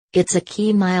It's a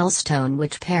key milestone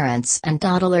which parents and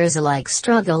toddlers alike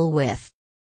struggle with.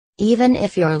 Even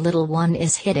if your little one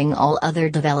is hitting all other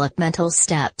developmental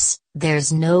steps,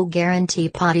 there's no guarantee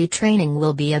potty training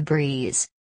will be a breeze.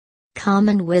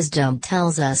 Common wisdom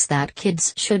tells us that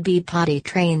kids should be potty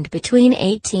trained between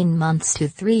 18 months to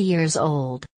 3 years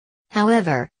old.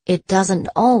 However, it doesn't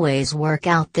always work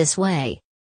out this way.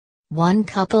 One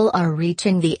couple are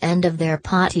reaching the end of their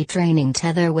potty training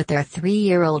tether with their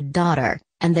 3-year-old daughter,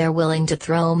 and they're willing to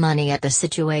throw money at the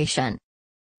situation.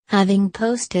 Having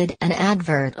posted an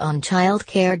advert on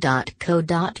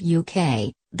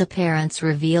childcare.co.uk, the parents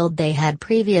revealed they had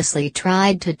previously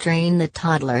tried to train the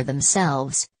toddler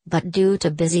themselves, but due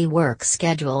to busy work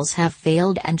schedules have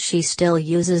failed and she still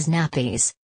uses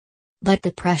nappies. But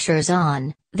the pressure's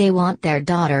on, they want their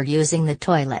daughter using the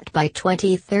toilet by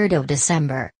 23rd of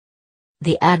December.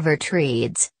 The advert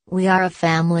reads, "We are a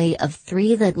family of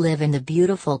 3 that live in the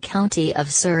beautiful county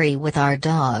of Surrey with our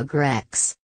dog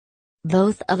Rex.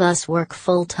 Both of us work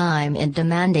full-time in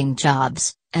demanding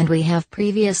jobs, and we have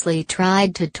previously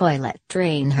tried to toilet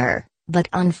train her, but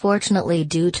unfortunately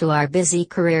due to our busy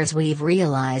careers we've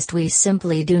realized we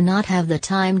simply do not have the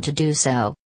time to do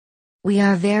so. We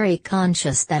are very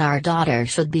conscious that our daughter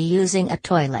should be using a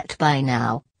toilet by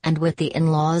now, and with the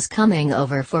in-laws coming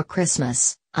over for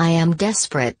Christmas, I am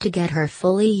desperate to get her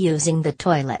fully using the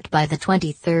toilet by the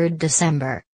 23rd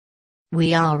December.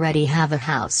 We already have a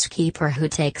housekeeper who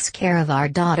takes care of our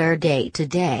daughter day to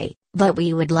day, but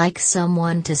we would like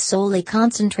someone to solely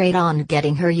concentrate on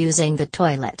getting her using the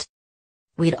toilet.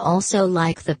 We'd also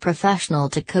like the professional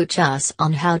to coach us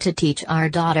on how to teach our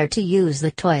daughter to use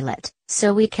the toilet,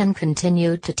 so we can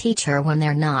continue to teach her when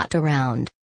they're not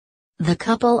around." The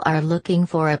couple are looking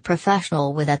for a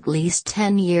professional with at least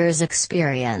 10 years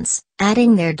experience,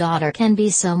 adding their daughter can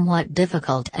be somewhat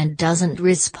difficult and doesn't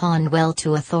respond well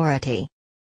to authority.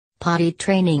 Potty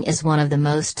training is one of the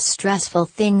most stressful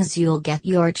things you'll get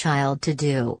your child to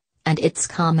do, and it's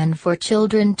common for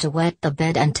children to wet the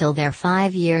bed until they're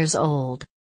 5 years old.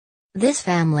 This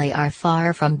family are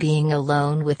far from being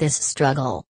alone with this struggle.